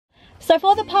So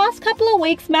for the past couple of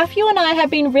weeks, Matthew and I have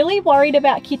been really worried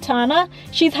about Kitana.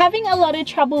 She's having a lot of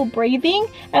trouble breathing,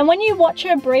 and when you watch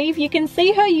her breathe, you can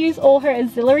see her use all her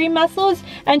auxiliary muscles,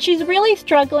 and she's really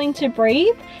struggling to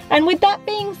breathe. And with that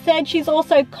being said, she's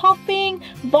also coughing,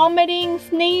 vomiting,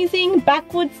 sneezing,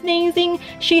 backward sneezing.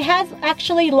 She has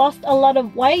actually lost a lot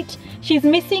of weight. She's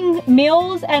missing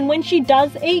meals, and when she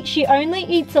does eat, she only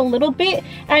eats a little bit,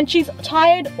 and she's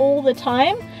tired all the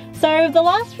time. So the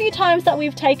last few times that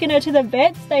we've taken her to the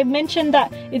vets, they've mentioned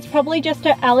that it's probably just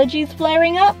her allergies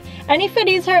flaring up. And if it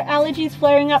is her allergies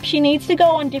flaring up, she needs to go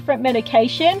on different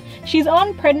medication. She's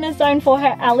on prednisone for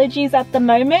her allergies at the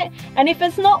moment. And if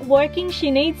it's not working, she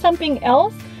needs something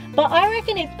else. But I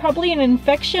reckon it's probably an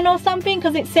infection or something,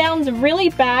 because it sounds really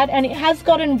bad and it has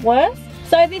gotten worse.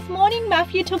 So this morning,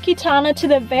 Matthew took Kitana to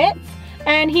the vets,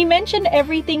 and he mentioned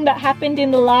everything that happened in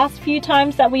the last few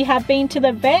times that we have been to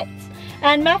the vets.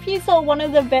 And Matthew saw one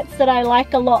of the vets that I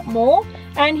like a lot more,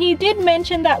 and he did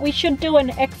mention that we should do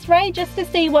an x-ray just to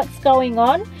see what's going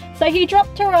on. So he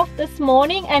dropped her off this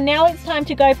morning, and now it's time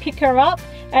to go pick her up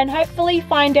and hopefully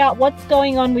find out what's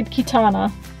going on with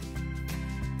Kitana.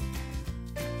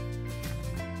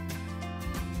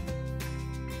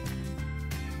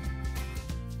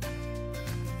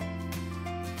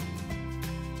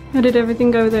 How did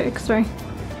everything go with the x-ray?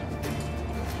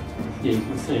 Yeah, you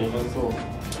can see it, that's all.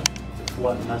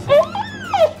 White mass, so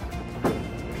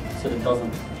it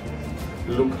doesn't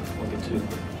look like a tooth.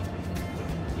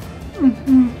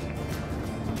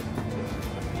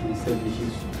 He said that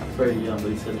she's very young,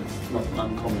 but he said it's not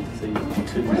uncommon to see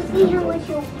two What's the here with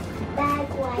your bag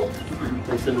like?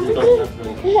 He said it doesn't have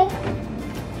the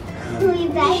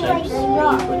shapes.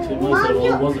 Mom,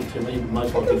 it wasn't too many.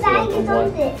 Most of it like the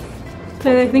white. So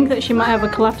they think that she might have a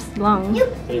collapsed lung. But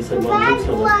he said, well, it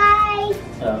looks like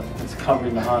it's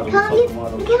covering the heart of the top and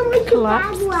white.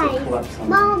 Collapse.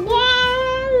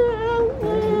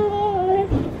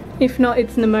 If not,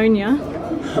 it's pneumonia. He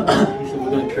said we're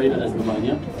going to treat it as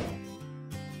pneumonia.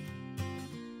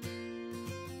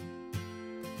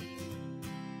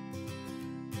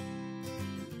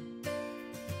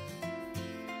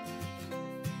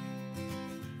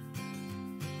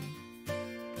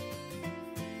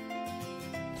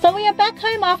 So we are back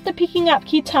home after picking up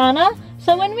Kitana.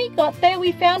 So when we got there,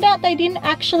 we found out they didn't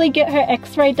actually get her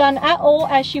x-ray done at all,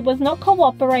 as she was not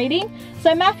cooperating.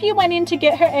 So Matthew went in to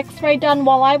get her x-ray done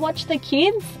while I watched the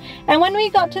kids. And when we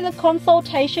got to the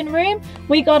consultation room,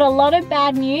 we got a lot of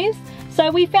bad news. So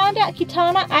we found out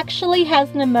Kitana actually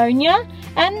has pneumonia,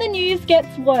 and the news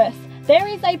gets worse. There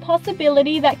is a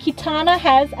possibility that Kitana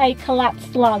has a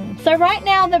collapsed lung. So right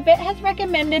now the vet has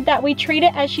recommended that we treat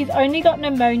it as she's only got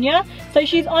pneumonia. So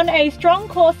she's on a strong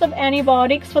course of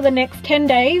antibiotics for the next 10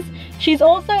 days. She's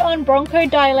also on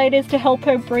bronchodilators to help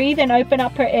her breathe and open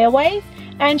up her airways.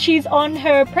 And she's on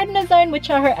her prednisone,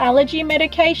 which are her allergy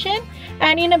medication.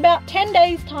 And in about 10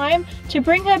 days time, to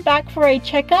bring her back for a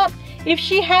checkup. If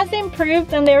she has improved,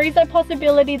 then there is a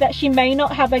possibility that she may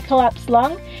not have a collapsed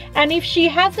lung. And if she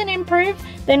hasn't improved,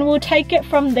 then we'll take it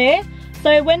from there.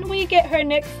 So when we get her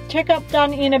next checkup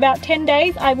done in about 10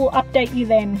 days, I will update you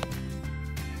then.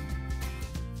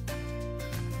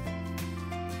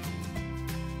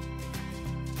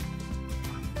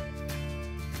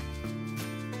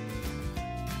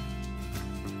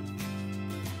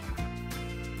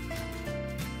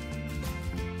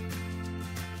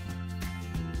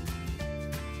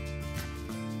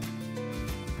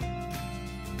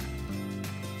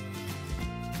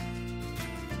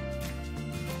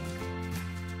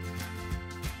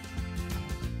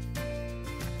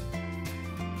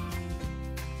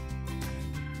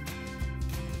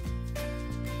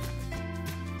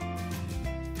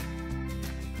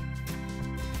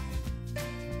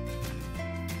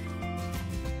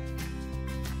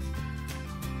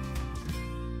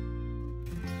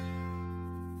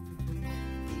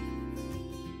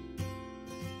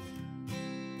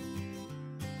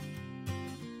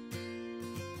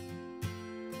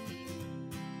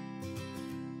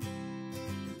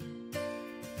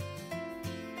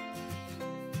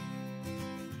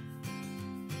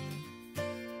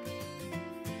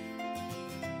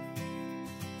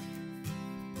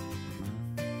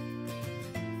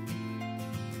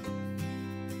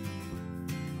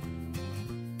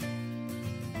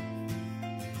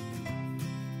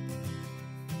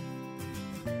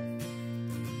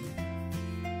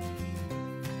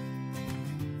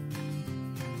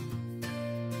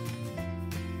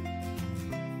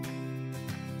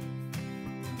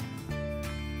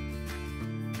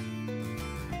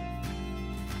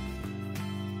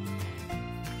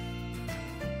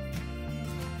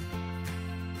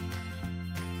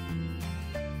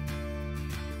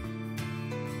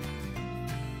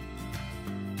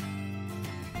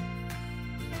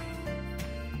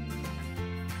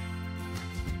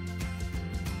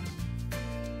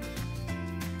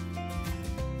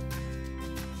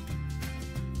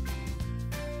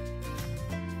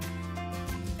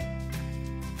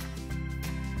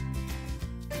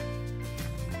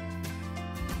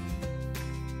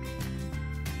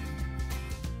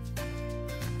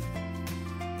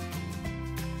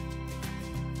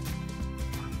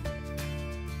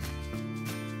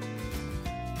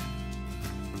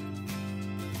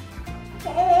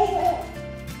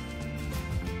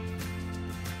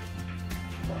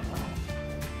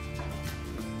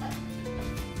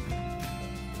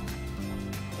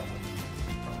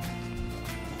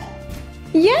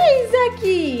 Yay,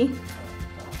 Zaki!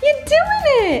 You're doing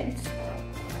it!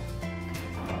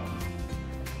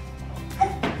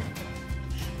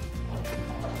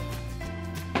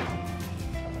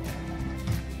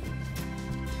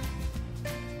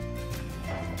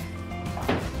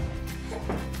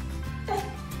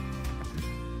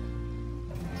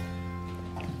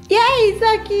 Yay,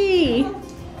 Zaki!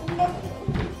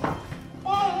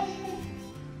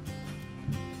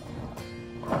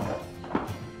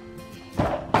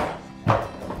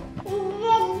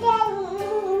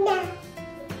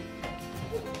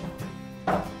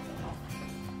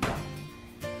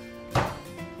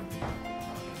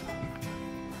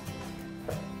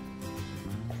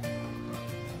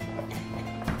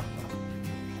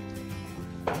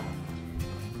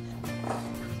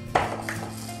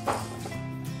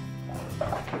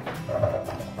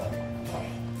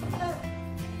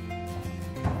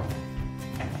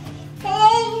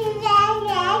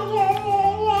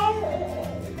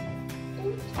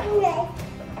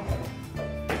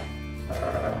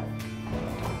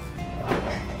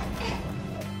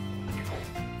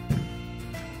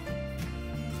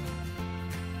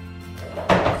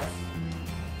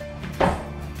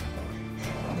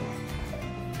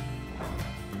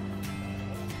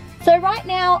 So right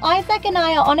now, Isaac and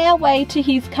I are on our way to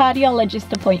his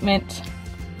cardiologist appointment.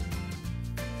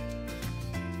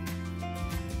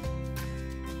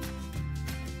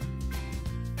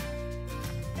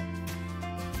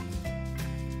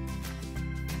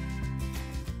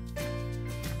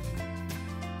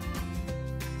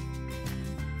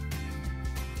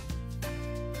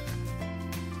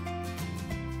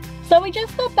 So we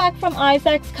just got back from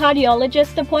Isaac's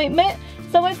cardiologist appointment.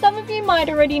 So as some of you might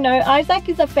already know, Isaac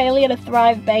is a failure to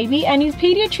thrive baby, and his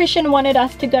pediatrician wanted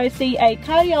us to go see a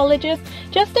cardiologist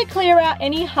just to clear out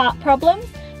any heart problems.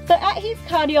 So at his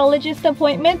cardiologist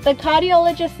appointment, the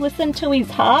cardiologist listened to his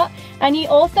heart, and he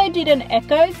also did an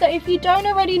echo. So if you don't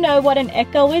already know what an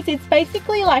echo is, it's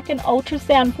basically like an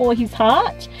ultrasound for his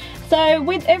heart. So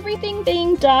with everything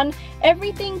being done,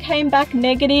 everything came back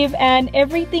negative and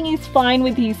everything is fine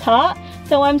with his heart.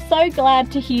 So I'm so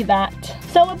glad to hear that.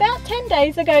 So about 10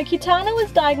 days ago, Kitana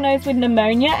was diagnosed with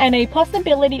pneumonia and a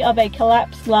possibility of a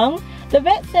collapsed lung. The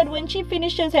vet said when she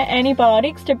finishes her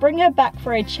antibiotics to bring her back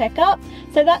for a checkup.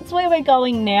 So that's where we're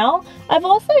going now. I've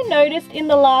also noticed in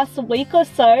the last week or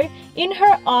so, in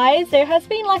her eyes, there has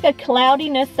been like a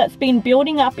cloudiness that's been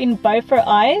building up in both her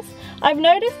eyes. I've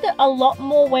noticed it a lot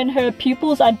more when her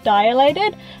pupils are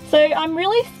dilated. So I'm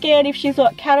really scared if she's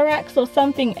got cataracts or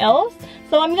something else.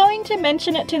 So I'm going to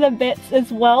mention it to the vets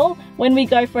as well when we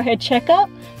go for her checkup.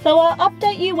 So I'll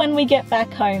update you when we get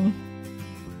back home.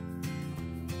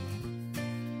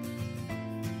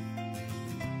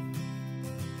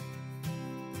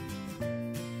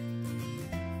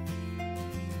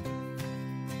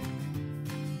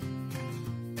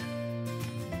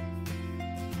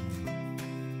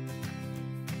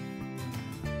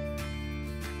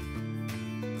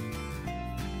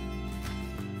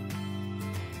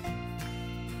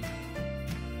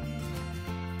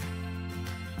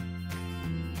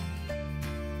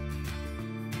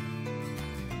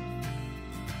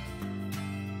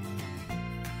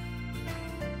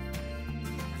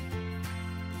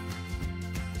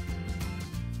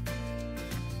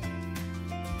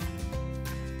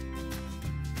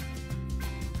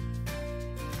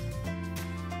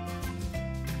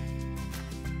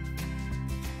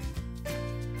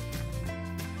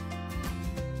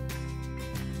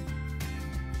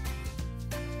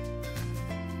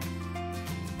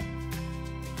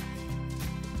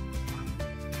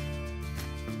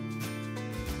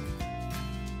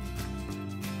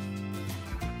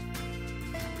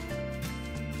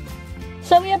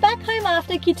 So we are back home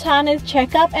after Kitana's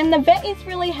checkup, and the vet is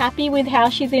really happy with how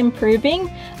she's improving,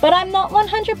 but I'm not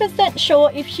 100% sure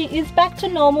if she is back to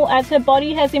normal as her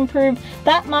body has improved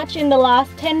that much in the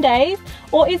last 10 days,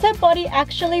 or is her body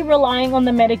actually relying on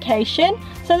the medication.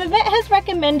 So the vet has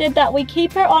recommended that we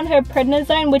keep her on her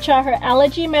prednisone, which are her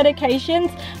allergy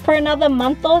medications, for another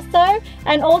month or so,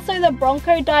 and also the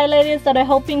bronchodilators that are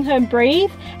helping her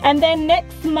breathe, and then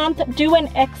next month do an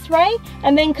x-ray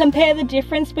and then compare the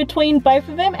difference between both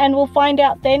of them, and we'll find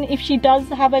out then if she does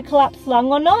have a collapsed lung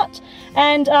or not.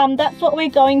 And that's what we're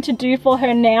going to do for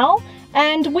her now.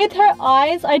 And with her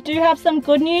eyes, I do have some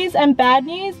good news and bad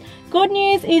news. Good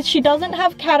news is she doesn't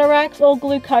have cataracts or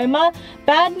glaucoma.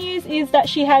 Bad news is that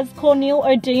she has corneal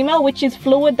oedema, which is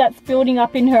fluid that's building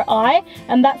up in her eye,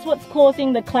 and that's what's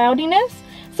causing the cloudiness.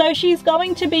 So she's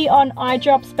going to be on eye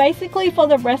drops basically for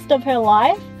the rest of her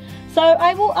life. So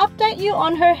I will update you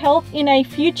on her health in a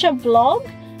future vlog.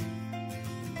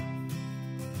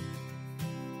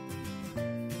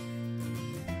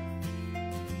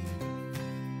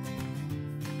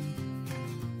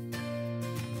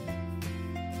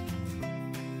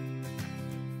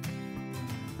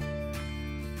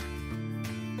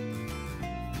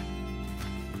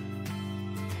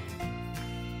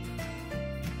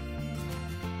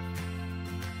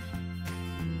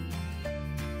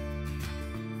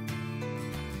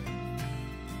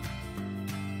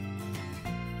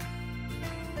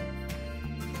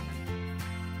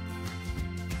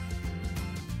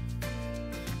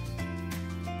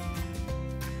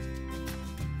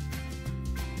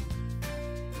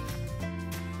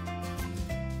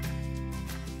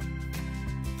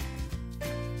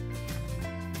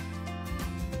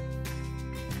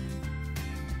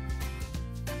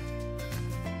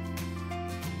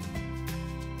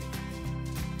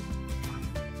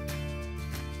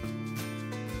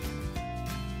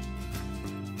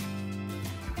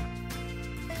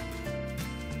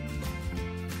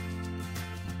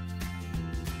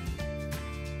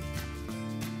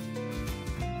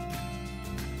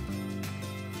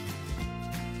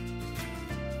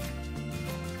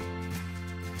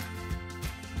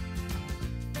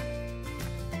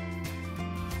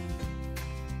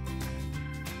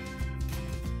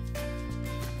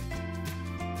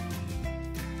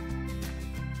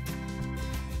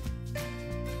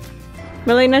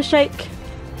 Melina, shake.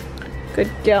 Good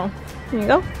girl. Here you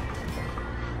go.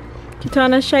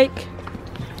 Kitana, shake.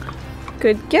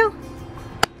 Good girl.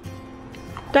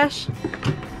 Dash.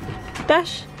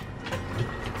 Dash.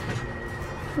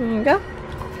 Here you go.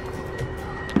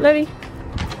 Lily.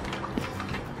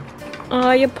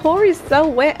 Oh, your paw is so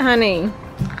wet, honey.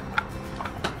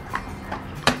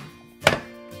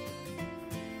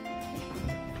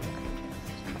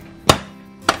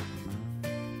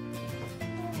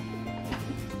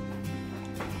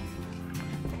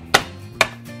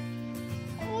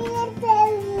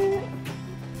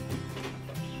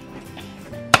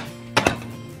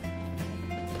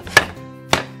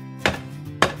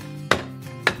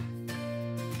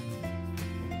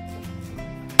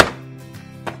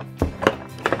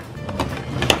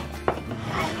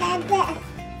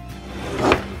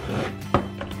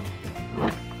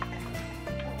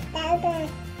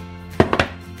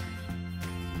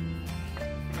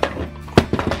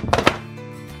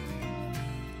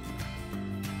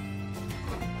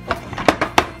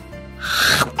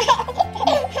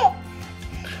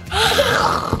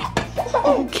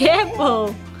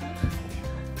 Careful.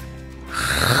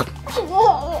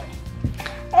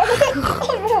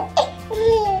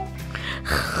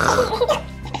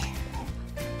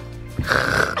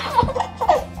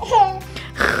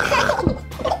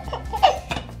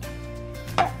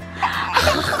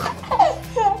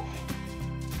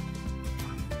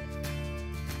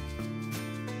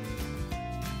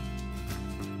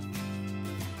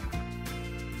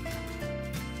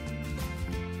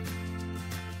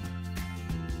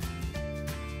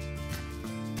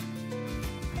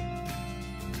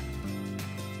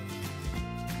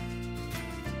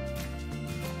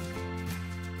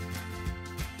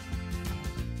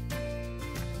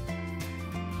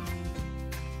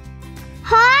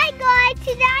 Hi guys,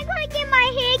 today I'm going to get my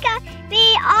hair cut,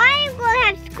 but I'm going to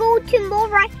have school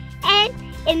tomorrow and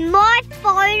it's my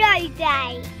photo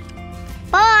day.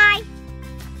 Bye.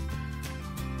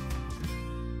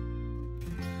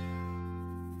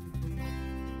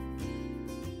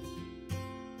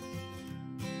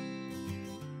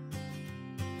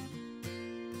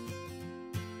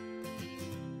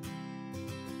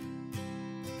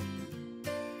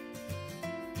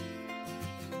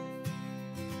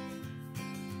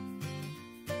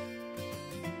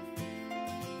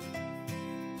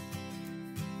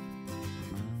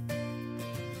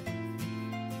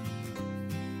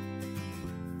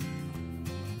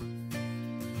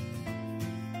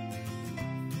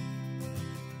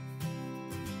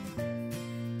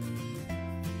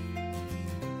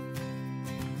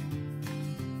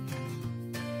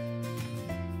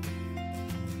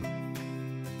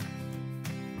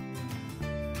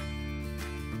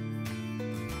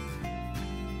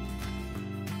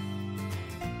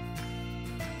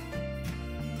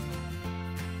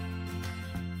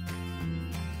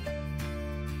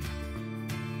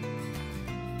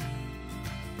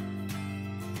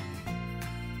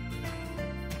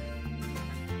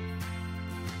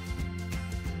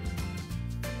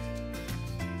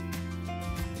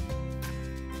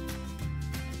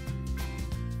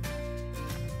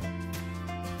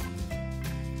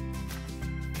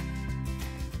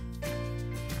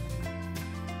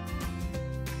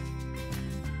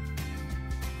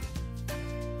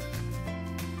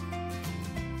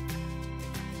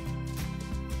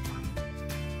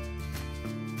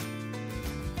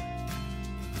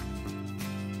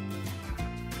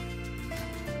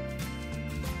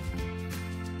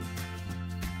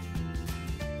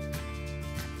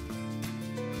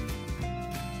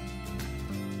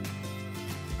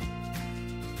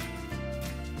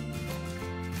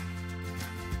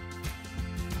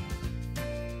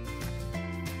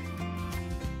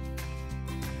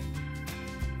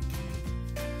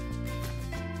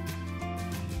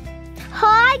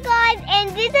 Hi guys, and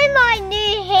this is my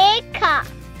new haircut.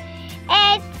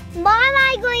 And Mom,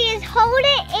 I'm going to just hold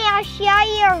it and I'll show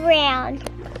you around.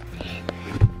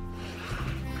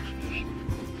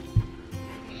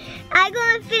 I'm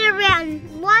going to fit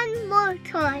around one more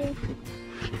time.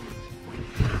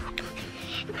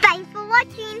 Thanks for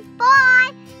watching.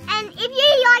 Bye. And if you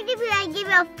like the video, give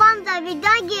it a thumbs up. If you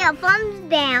don't, give it a thumbs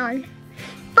down.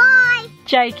 Bye.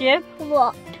 Jacob,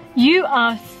 What? you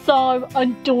are so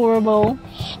adorable.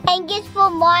 And guess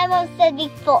what my mom said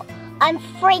before? I'm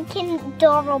freaking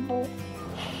adorable.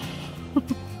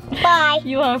 Bye.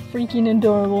 You are freaking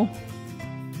adorable.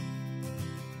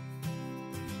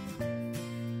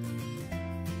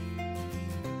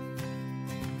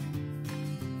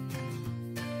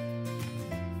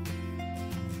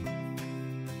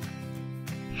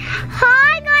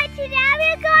 Hi guys, today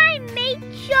we're going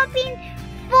meat shopping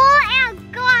for our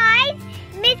guys,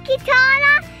 Miss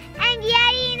Kitana and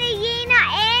Yeti and Ayina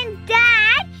and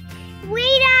Dash. We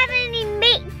don't have any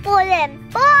meat for them.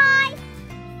 Bye!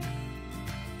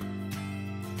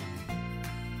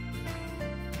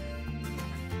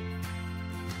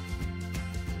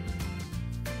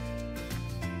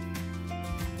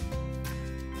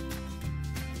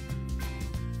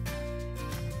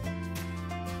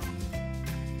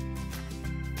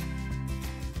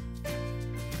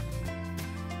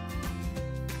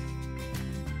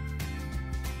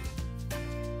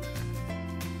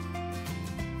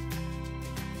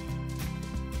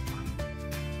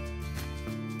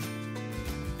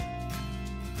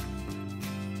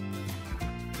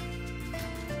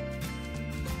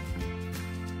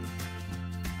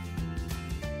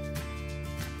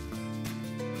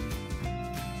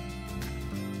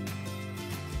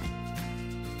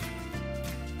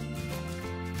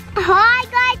 Hi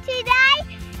guys, today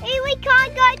we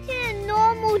can't go to the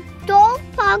normal dog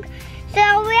park,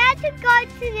 so we have to go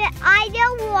to the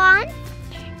ideal one,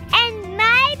 and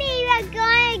maybe we're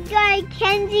going to go to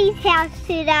Kenzie's house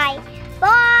today.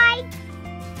 Bye!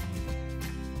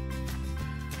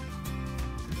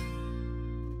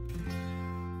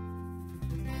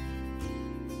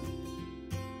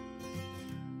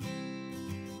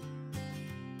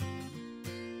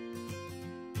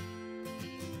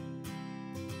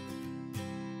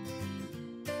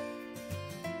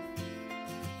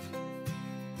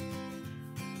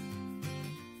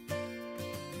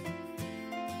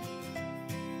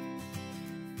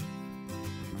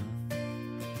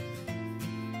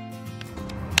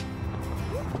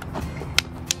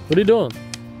 What are you doing?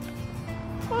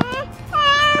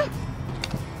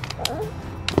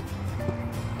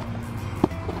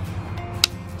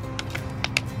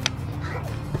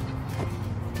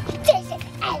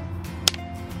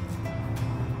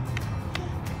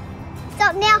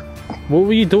 Stop now. What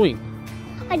were you doing?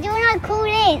 I'm doing a cool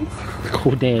dance.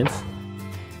 Cool dance.